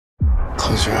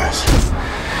Close your eyes.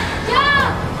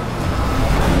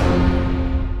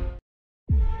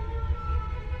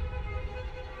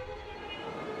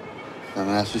 I'm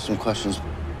gonna ask you some questions.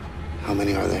 How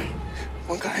many are there?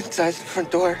 One guy inside the front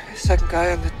door, second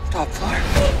guy on the top floor.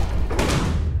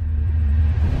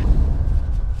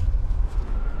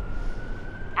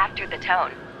 After the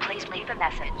tone, please leave a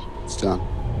message. It's done.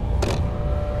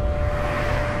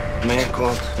 Man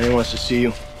called. He wants to see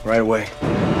you right away.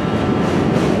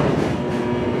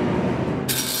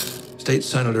 State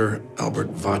Senator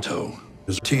Albert Vato.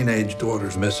 His teenage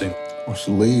daughter's missing. What's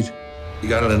the lead? He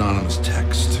got an anonymous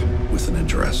text with an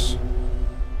address.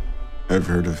 I've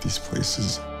heard of these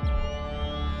places.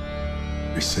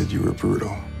 They said you were brutal.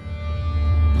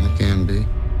 I can be.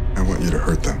 I want you to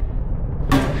hurt them.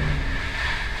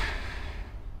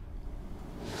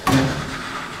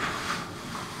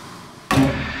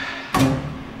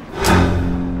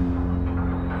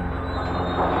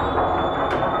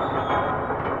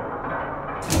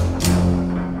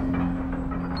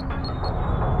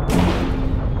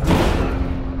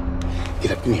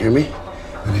 Get up, can you hear me?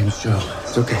 My name's Joe.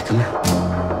 It's okay, come here.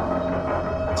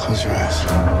 Close your eyes.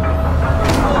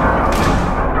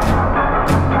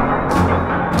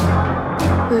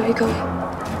 Where are we going?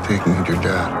 Taking you to your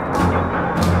dad.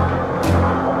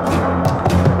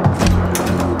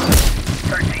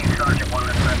 13 Sergeant 1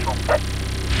 Central.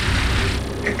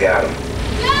 You got him.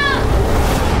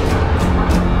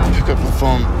 Pick up the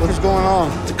phone. What is going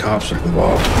on? The cops are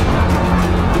involved.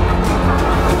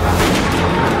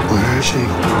 Where is she?